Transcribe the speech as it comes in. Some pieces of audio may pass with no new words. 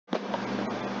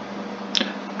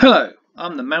Hello,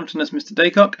 I'm the mountainous Mr.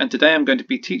 Daycock, and today I'm going to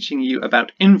be teaching you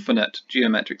about infinite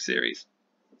geometric series.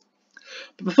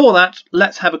 But before that,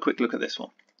 let's have a quick look at this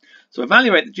one. So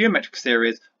evaluate the geometric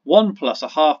series 1 plus a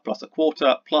half plus a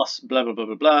quarter plus blah blah blah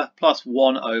blah blah plus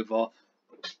 1 over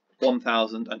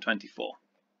 1024.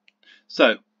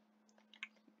 So,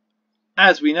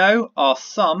 as we know, our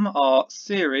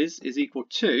series, is equal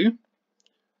to,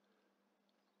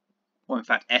 or in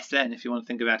fact Sn if you want to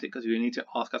think about it, because we need to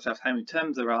ask ourselves how many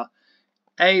terms there are,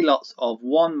 a lots of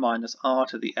 1 minus r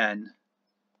to the n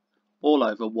all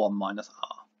over 1 minus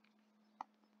r.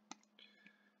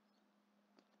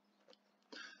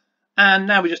 And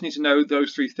now we just need to know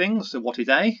those three things. So what is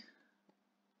a?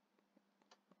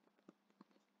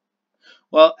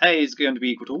 Well, a is going to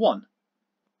be equal to 1.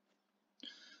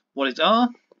 What is r?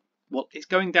 Well, it's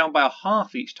going down by a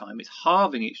half each time. It's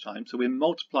halving each time. So we're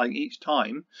multiplying each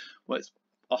time. Well, it's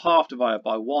a half divided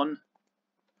by 1,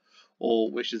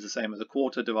 or which is the same as a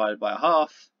quarter divided by a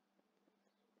half.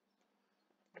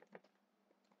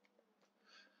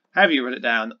 However you write it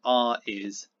down, r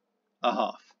is a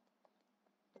half.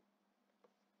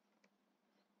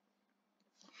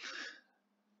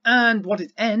 And what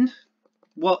is n?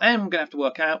 Well, n we're going to have to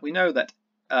work out. We know that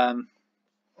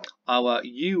our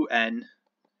un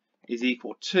is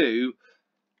equal to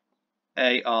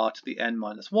ar to the n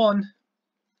minus 1,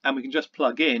 and we can just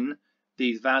plug in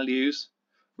these values.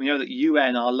 We know that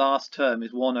un, our last term,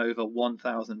 is 1 over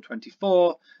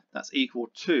 1024. That's equal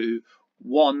to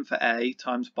 1 for a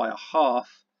times by a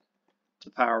half to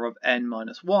the power of n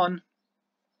minus 1.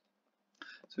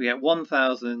 So we get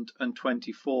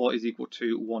 1024 is equal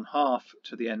to 1 half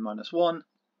to the n minus 1.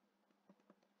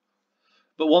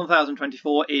 But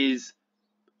 1024 is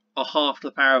a half to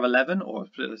the power of 11, or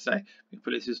let's say we can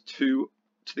put this as 2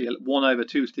 to the 1 over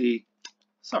 2 to the,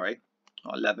 sorry,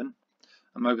 not 11.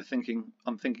 I'm thinking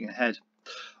ahead.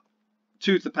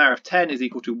 2 to the power of 10 is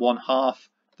equal to 1 half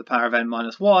to the power of n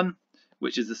minus 1,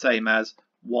 which is the same as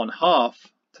 1 half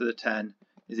to the 10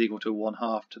 is equal to 1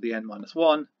 half to the n minus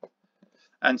 1.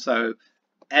 And so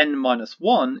n minus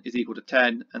 1 is equal to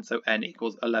 10, and so n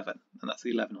equals 11. And that's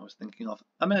the 11 I was thinking of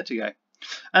a minute ago.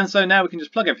 And so now we can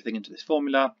just plug everything into this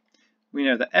formula. We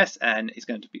know that Sn is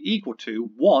going to be equal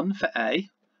to 1 for a,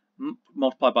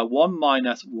 multiplied by 1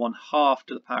 minus 1 half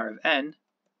to the power of n,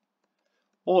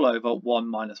 all over 1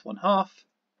 minus 1 half,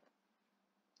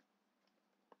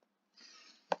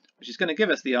 which is going to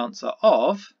give us the answer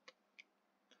of,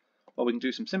 well, we can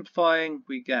do some simplifying.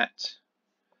 We get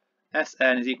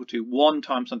Sn is equal to 1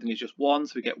 times something is just 1,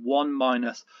 so we get 1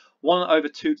 minus 1 over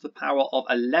 2 to the power of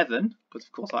 11, because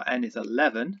of course our n is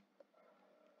 11.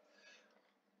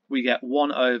 We get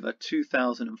 1 over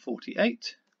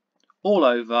 2048, all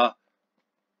over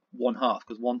 1 half,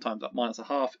 because 1 times that minus a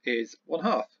half is 1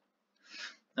 half.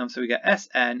 And so we get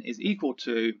Sn is equal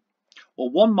to, well,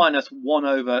 1 minus 1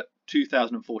 over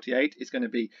 2048 is going to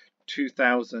be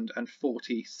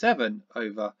 2047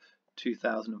 over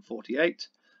 2048.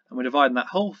 And we're dividing that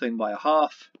whole thing by a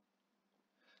half,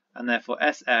 and therefore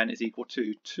Sn is equal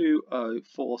to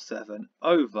 2047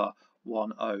 over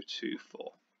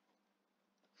 1024,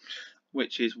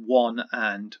 which is 1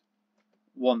 and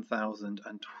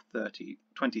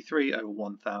 1023 over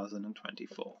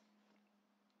 1024.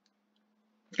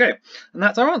 Okay, and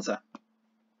that's our answer.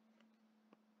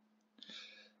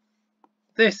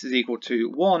 This is equal to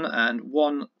 1 and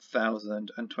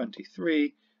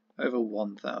 1023 over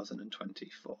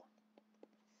 1024.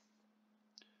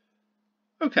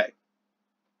 Okay,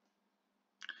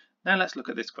 now let's look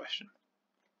at this question.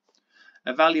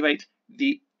 Evaluate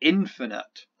the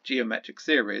infinite geometric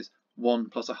series 1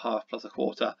 plus a half plus a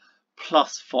quarter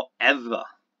plus forever.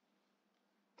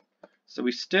 So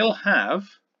we still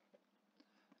have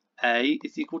a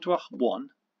is equal to 1,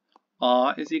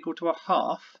 r is equal to a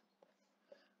half,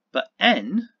 but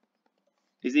n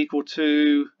is equal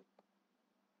to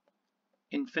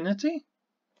infinity?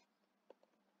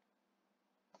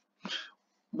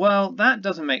 Well, that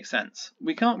doesn't make sense.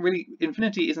 We can't really,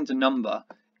 infinity isn't a number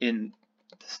in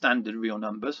standard real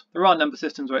numbers. There are number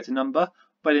systems where it's a number,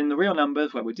 but in the real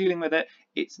numbers where we're dealing with it,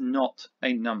 it's not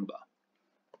a number.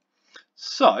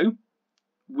 So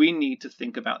we need to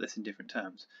think about this in different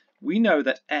terms. We know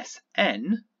that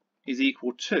Sn is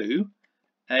equal to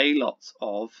a lots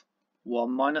of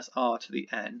 1 minus r to the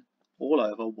n all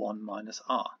over 1 minus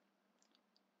r.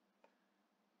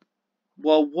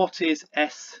 Well, what is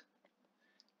S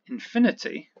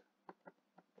infinity?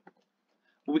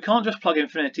 Well, we can't just plug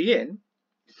infinity in.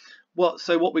 Well,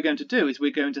 so what we're going to do is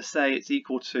we're going to say it's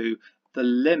equal to the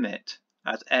limit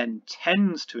as n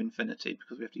tends to infinity,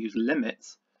 because we have to use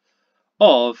limits,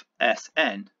 of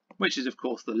Sn, which is of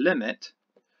course the limit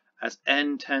as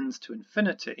n tends to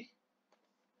infinity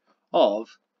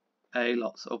of a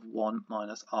lots of 1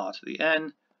 minus r to the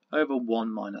n over 1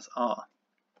 minus r.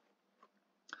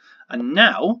 And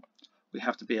now we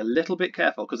have to be a little bit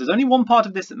careful because there's only one part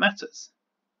of this that matters.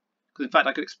 Because in fact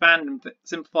I could expand and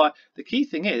simplify. The key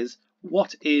thing is,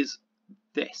 what is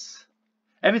this?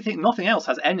 Nothing else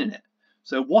has n in it.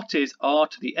 So what is r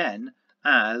to the n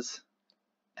as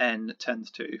n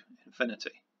tends to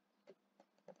infinity?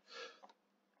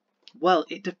 Well,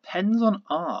 it depends on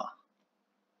r.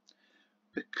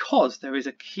 Because there is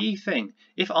a key thing.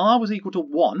 If r was equal to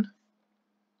 1,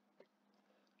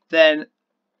 then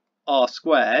r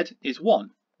squared is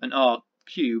 1, and r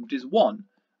cubed is 1,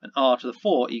 and r to the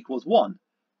 4 equals 1.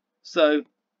 So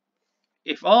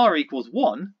if r equals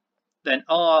 1, then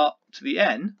r to the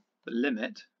n, the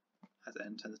limit, as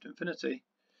n tends to infinity,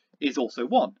 is also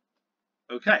 1.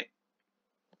 Okay.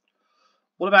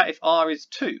 What about if r is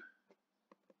 2?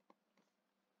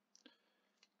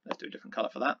 Let's do a different colour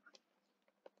for that.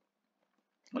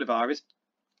 What if r is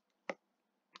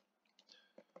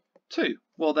 2?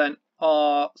 Well then,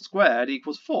 r squared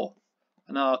equals 4,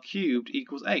 and r cubed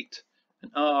equals 8,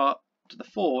 and r to the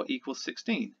 4 equals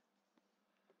 16.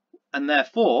 And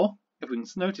therefore, if we can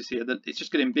notice here that it's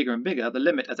just getting bigger and bigger, the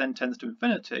limit as n tends to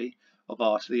infinity of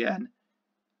r to the n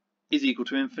is equal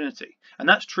to infinity. And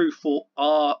that's true for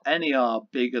any r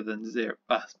bigger than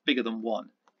 1.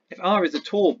 If r is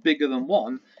at all bigger than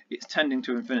 1, it's tending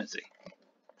to infinity.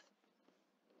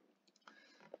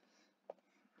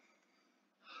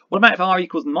 What about if r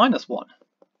equals minus 1?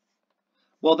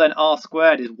 Well then r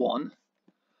squared is 1,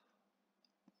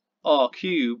 r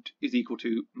cubed is equal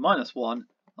to minus 1,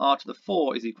 r to the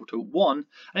 4 is equal to 1, and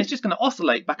it's just going to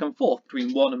oscillate back and forth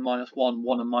between 1 and minus 1,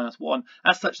 1 and minus 1.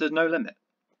 As such, there's no limit.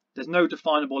 There's no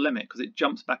definable limit because it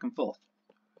jumps back and forth.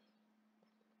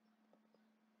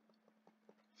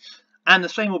 And the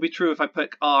same will be true if I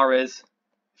put r as,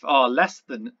 if r less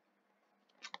than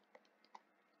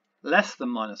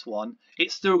minus 1,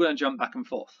 it's still going to jump back and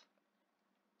forth.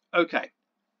 Okay.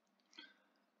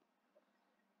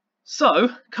 So,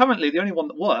 currently the only one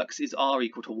that works is r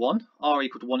equal to 1. r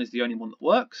equal to 1 is the only one that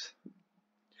works.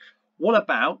 What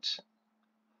about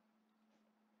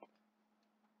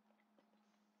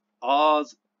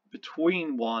r's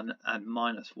between 1 and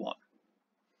minus 1?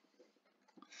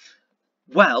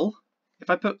 Well, if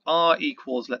I put r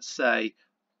equals, let's say,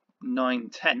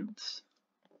 9/10,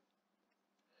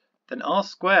 then r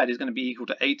squared is going to be equal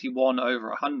to 81 over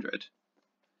 100.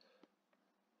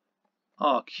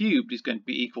 R cubed is going to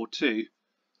be equal to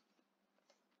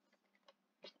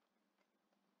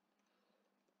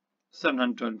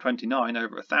 729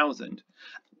 over 1,000.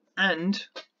 And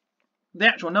the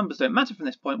actual numbers don't matter from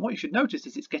this point. What you should notice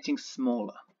is it's getting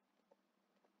smaller.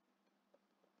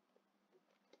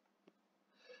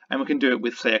 And we can do it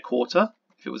with, say, a quarter.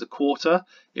 If it was a quarter,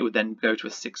 it would then go to a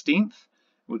 16th.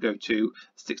 It would go to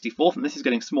 64th, and this is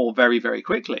getting small very, very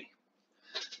quickly.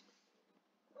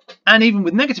 And even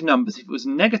with negative numbers, if it was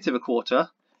negative a quarter,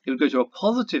 it would go to a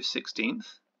positive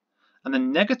 16th, and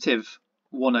then negative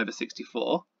 1 over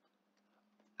 64.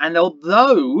 And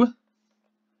although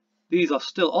these are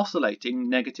still oscillating,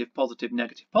 negative, positive,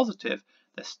 negative, positive,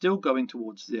 they're still going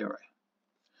towards 0.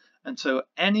 And so at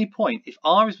any point, if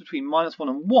r is between minus 1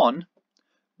 and 1,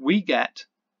 we get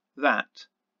that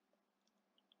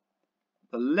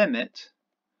the limit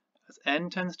as n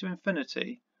tends to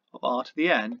infinity of r to the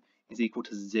n is equal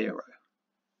to 0.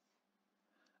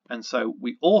 And so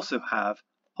we also have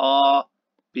r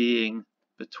being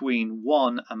between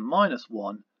 1 and minus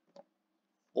 1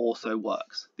 also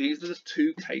works. These are the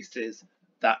two cases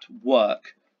that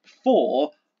work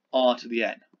for r to the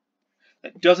n.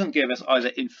 It doesn't give us either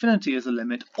infinity as a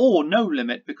limit or no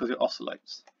limit because it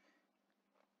oscillates.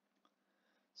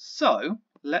 So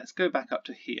let's go back up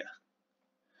to here.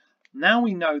 Now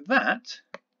we know that,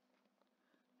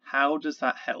 how does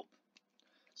that help?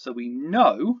 So we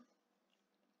know,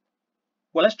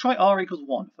 well, let's try r equals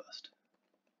 1 first.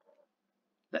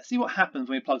 Let's see what happens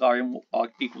when we plug r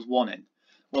equals 1 in.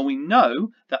 Well, we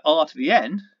know that r to the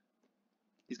n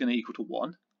is going to equal to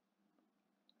 1.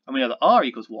 And we know that r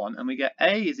equals 1, and we get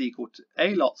a is equal to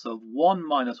a lots of 1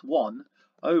 minus 1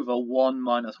 over 1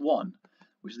 minus 1,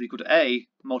 which is equal to a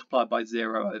multiplied by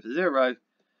 0 over 0.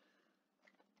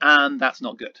 And that's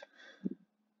not good.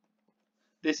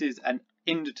 This is an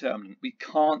indeterminate. We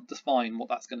can't define what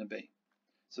that's going to be.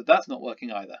 So that's not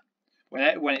working either.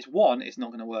 When it's 1, it's not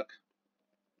going to work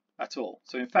at all.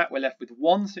 So in fact, we're left with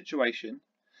one situation,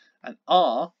 and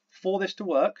r, for this to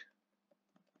work,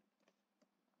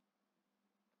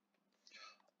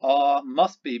 r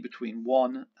must be between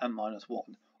 1 and minus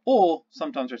 1, or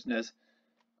sometimes written as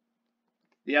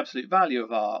the absolute value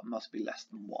of r must be less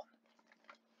than 1.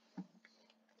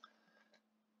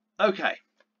 Okay,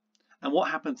 and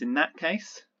what happens in that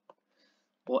case?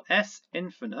 Well, S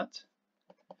infinite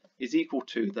is equal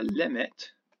to the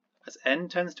limit as n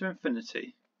tends to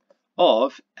infinity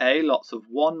of a lots of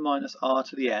 1 minus r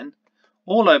to the n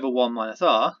all over 1 minus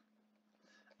r,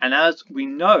 and as we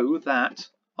know that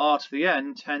r to the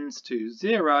n tends to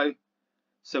 0,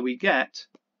 so we get,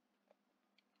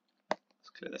 let's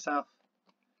clear this out,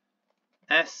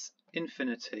 S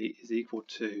infinity is equal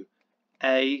to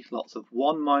a lots of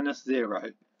 1 minus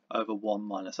 0 over 1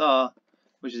 minus r,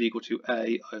 which is equal to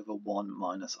a over 1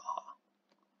 minus r.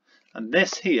 And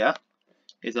this here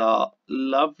is our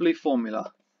lovely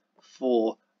formula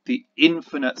for the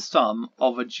infinite sum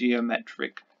of a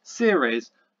geometric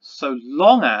series, so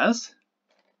long as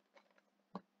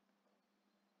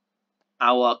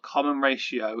our common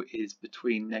ratio is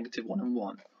between -1 and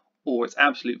 1, or its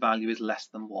absolute value is less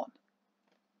than 1.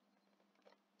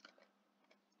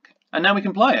 And now we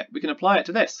can apply it. We can apply it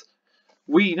to this.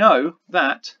 We know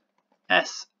that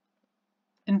S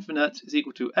infinite is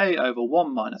equal to a over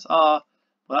 1 minus r.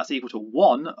 Well, that's equal to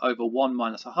 1 over 1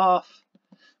 minus a half,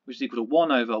 which is equal to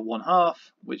 1 over 1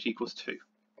 half, which equals 2.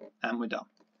 And we're done.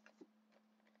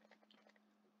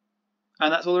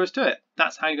 And that's all there is to it.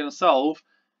 That's how you're going to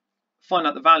find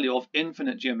out the value of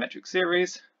infinite geometric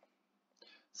series.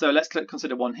 So let's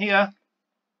consider one here.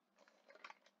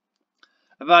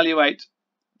 Evaluate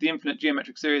the infinite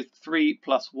geometric series 3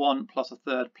 plus 1 plus a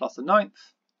third plus a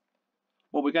ninth.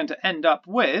 Well, we're going to end up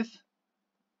with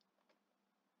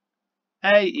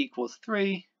a equals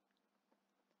 3,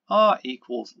 r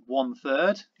equals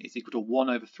 1/3. It's equal to 1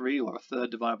 over 3, or a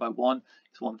third divided by 1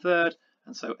 is 1/3.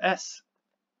 And so S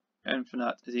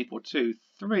infinite is equal to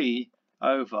 3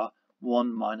 over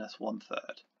 1 minus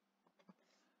 1/3,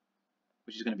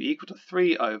 which is going to be equal to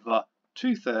 3 over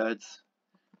 2/3,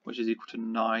 which is equal to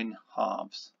 9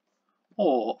 halves,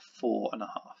 or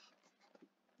 4.5.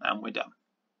 And we're done.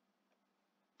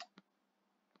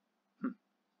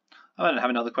 I'm going to have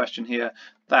another question here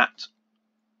that,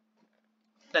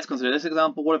 let's consider this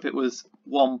example. What if it was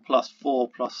 1 plus 4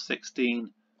 plus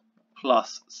 16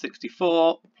 plus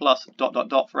 64 plus ...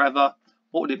 forever?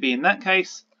 What would it be in that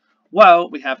case? Well,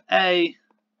 we have a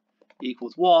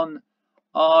equals 1,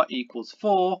 r equals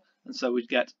 4, and so we'd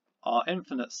get our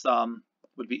infinite sum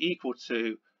would be equal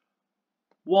to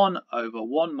 1 over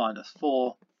 1 minus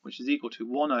 4, which is equal to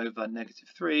 1 over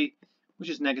 -3, which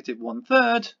is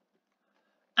 -1/3.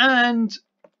 And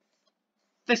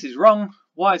this is wrong.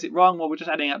 Why is it wrong? Well, we're just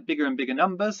adding up bigger and bigger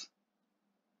numbers.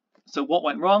 So what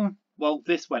went wrong? Well,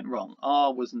 this went wrong.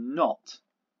 R was not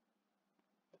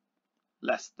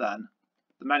less than,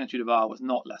 the magnitude of R was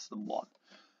not less than 1.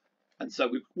 And so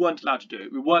we weren't allowed to do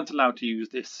it. We weren't allowed to use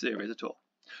this series at all.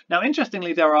 Now,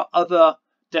 interestingly, there are other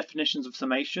definitions of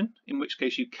summation, in which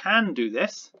case you can do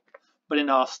this. But in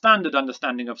our standard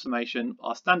understanding of summation,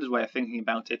 our standard way of thinking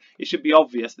about it, it should be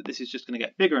obvious that this is just going to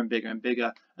get bigger and bigger and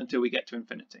bigger until we get to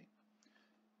infinity.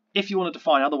 If you want to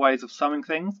define other ways of summing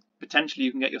things, potentially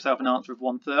you can get yourself an answer of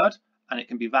 1/3, and it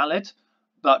can be valid,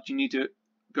 but you need to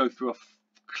go through a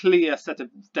clear set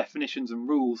of definitions and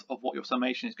rules of what your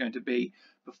summation is going to be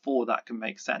before that can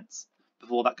make sense,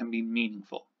 before that can be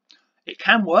meaningful. It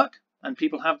can work, and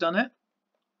people have done it,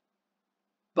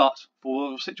 but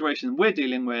for the situation we're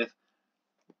dealing with,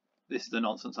 this is a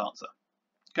nonsense answer.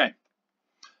 Okay,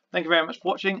 thank you very much for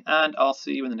watching, and I'll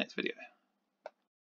see you in the next video.